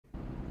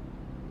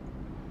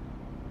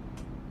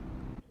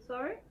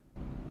Sorry?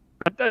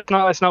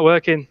 It's not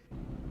working.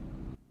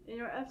 In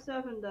your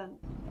F7 then.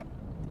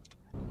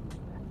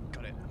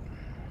 Got it.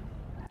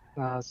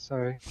 Ah,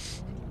 sorry.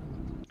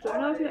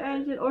 Turn off your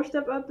engine or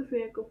step out the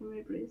vehicle for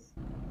me, please.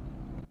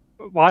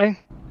 Why?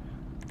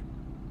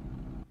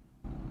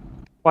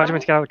 Why do you want me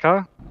to get out of the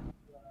car?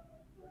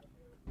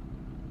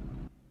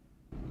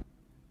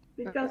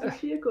 Because this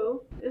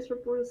vehicle is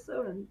reported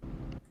stolen.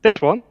 This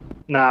one?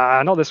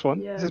 Nah, not this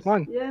one. Yes. This is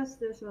mine. Yes,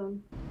 this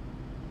one.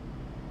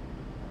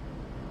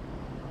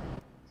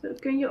 So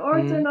can you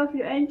or turn off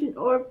your engine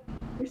or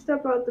you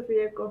step out the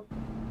vehicle?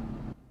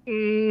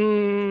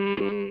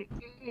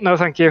 No,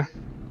 thank you.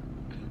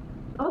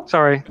 What?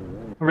 Sorry.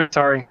 I'm really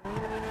sorry.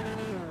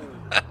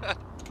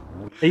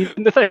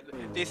 Even the thing.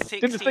 There's the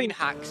 16 thing.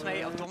 hacks,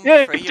 mate. I've done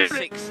Yeah, 3 do of it.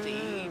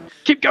 16.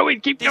 Keep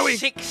going, keep There's going.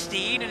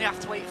 16 and you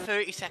have to wait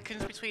 30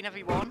 seconds between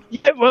every one.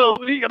 Yeah,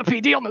 well, you got a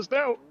PD on us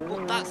now.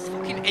 Well, that's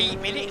fucking 8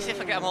 minutes if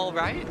I get them all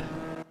right.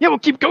 Yeah, well,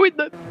 keep going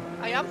then.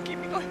 I am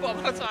keeping going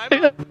one more time.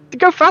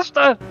 Go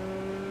faster.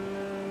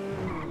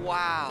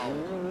 Wow.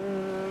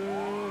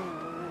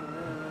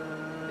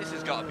 This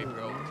has got to be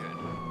broken.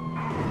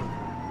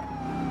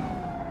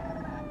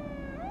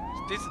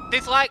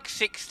 There's like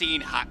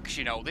 16 hacks,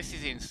 you know. This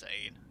is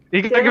insane.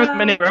 You can give us a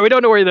minute, bro. We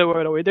don't know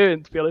what we're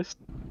doing, to be honest.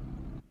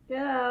 Get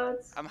out.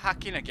 I'm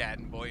hacking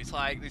again, but it's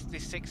like there's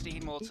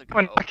 16 more to go.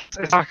 Come on,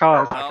 it's our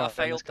car. No, I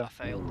failed that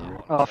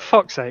one. Oh,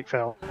 fuck's sake,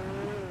 Phil.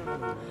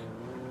 I'm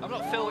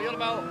not Phil, what are you on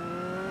about?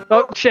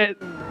 Oh, shit.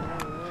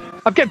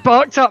 I'm getting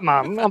barked at,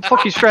 man. I'm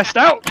fucking stressed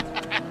out.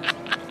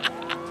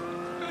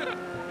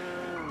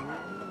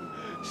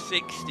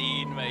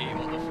 16, mate,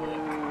 what the fuck?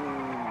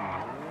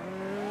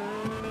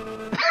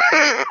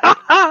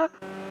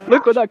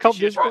 Look what that cop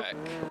did.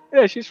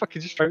 Yeah, she's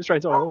fucking just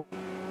straight on.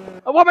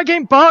 Oh, why am I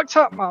getting barked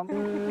at, man?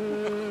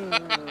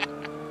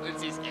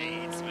 This is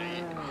AIDS,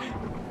 mate.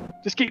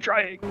 Just keep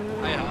trying.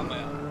 I am.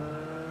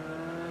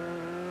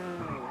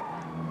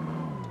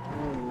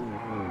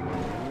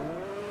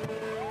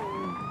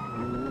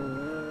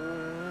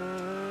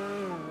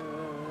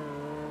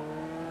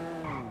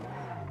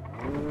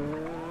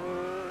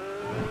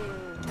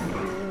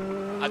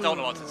 I don't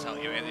know what to tell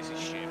you here, this is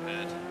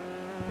stupid.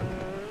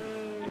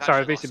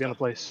 Sorry, I've basically been on the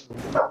place.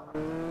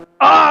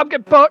 Ah, I'm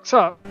getting barked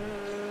at!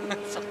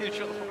 Tell you to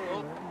shut the fuck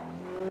up.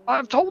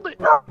 I've told it!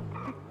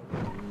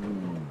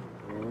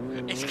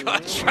 It's got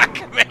a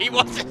tracker, mate,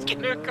 what's it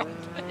gonna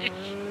accomplish?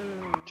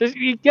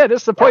 Yeah,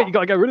 that's the point, you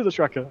gotta get rid of the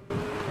tracker.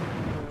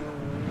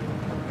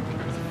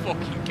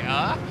 Fucking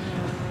car.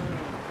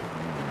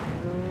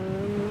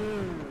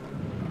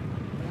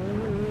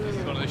 This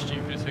is one of the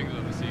stupidest things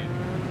I've ever seen.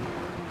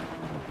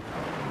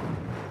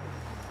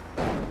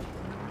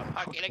 I'm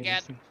hacking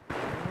again.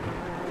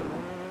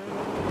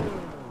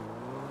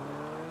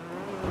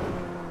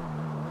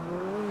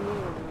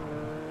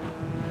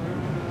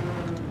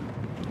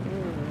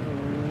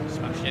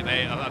 Smash it,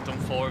 mate. I've done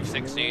 4 of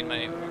 16,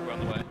 mate. We're on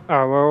the way.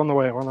 Oh, we're on the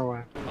way, we're on the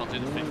way. I'll do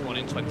the 5th one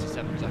in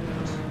 27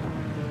 seconds.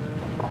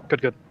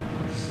 Good.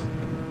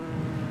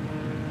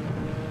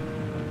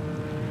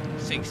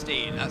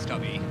 16, that's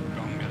gotta be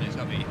wrong, and it's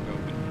gotta be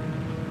broken.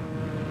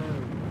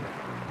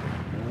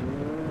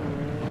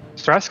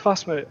 Stress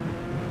class, mate.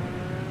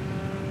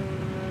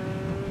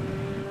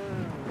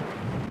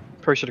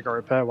 Probably should have got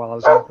repaired while I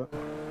was there, but...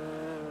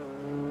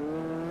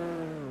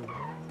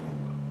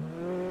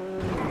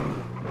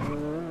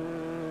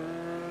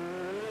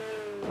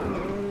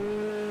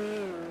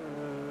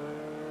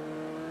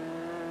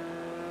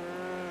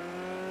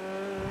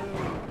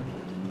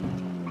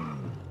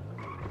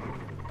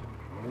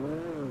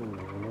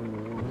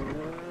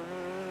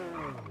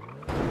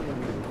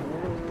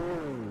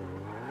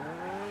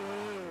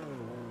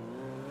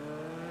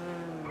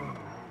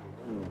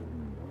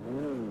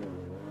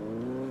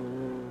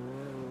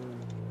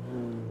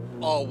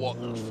 Oh, what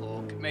the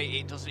fuck? Mate,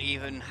 it doesn't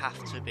even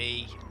have to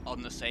be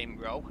on the same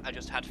row. I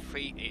just had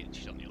 3...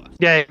 She's on your left.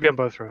 Yeah, you'll be on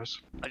both rows.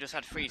 I just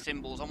had 3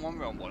 symbols on one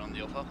row and 1 on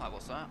the other. Like,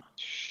 what's that?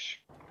 Shh.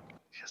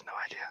 She has no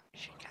idea.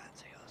 She can't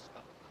see us.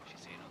 Oh,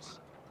 she's seen us.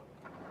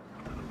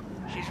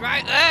 She's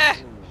right there!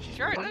 She's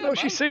right there, No,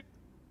 she's seen.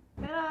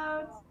 Get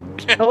out.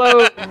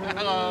 Hello.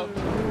 Hello.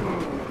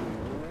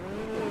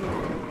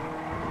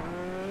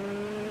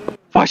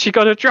 Why she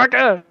got a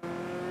tracker?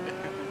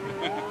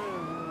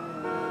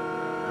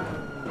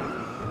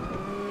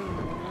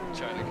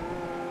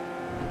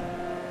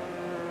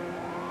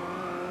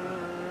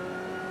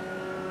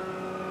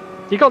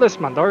 You got this,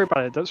 man. Don't worry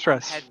about it. Don't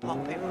stress. Head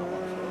popping,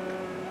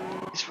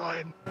 It's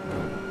fine.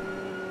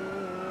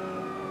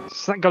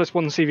 Thank God it's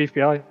one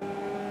CVPI.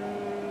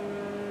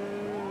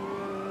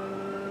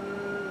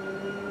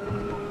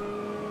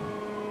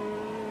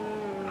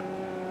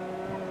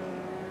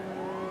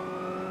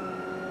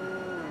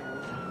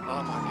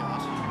 Oh my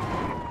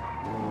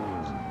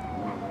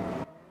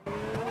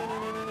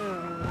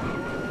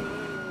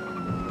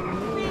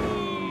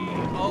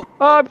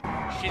god.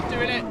 Oh, she's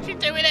doing it. She's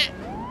doing it.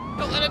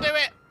 Don't let her do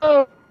it.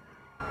 Oh.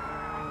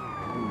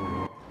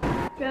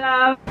 Get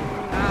out.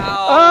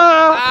 Ow.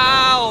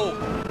 Ah.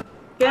 Ow.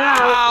 Get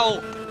out.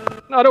 Ow.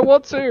 I don't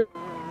want to.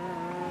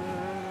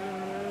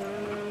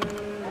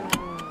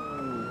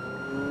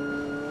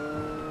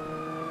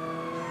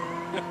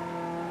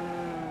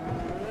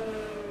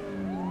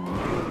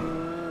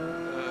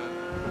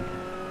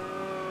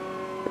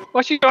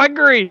 Why's she so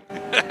angry?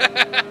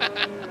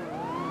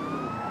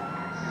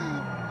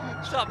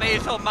 Stop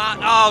being so mad.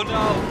 Oh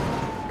no.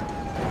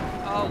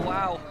 Oh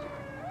wow.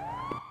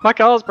 My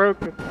car's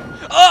broken.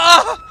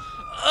 Oh!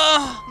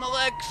 Oh! My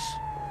legs!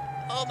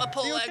 Oh, my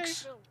poor You okay?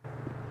 legs!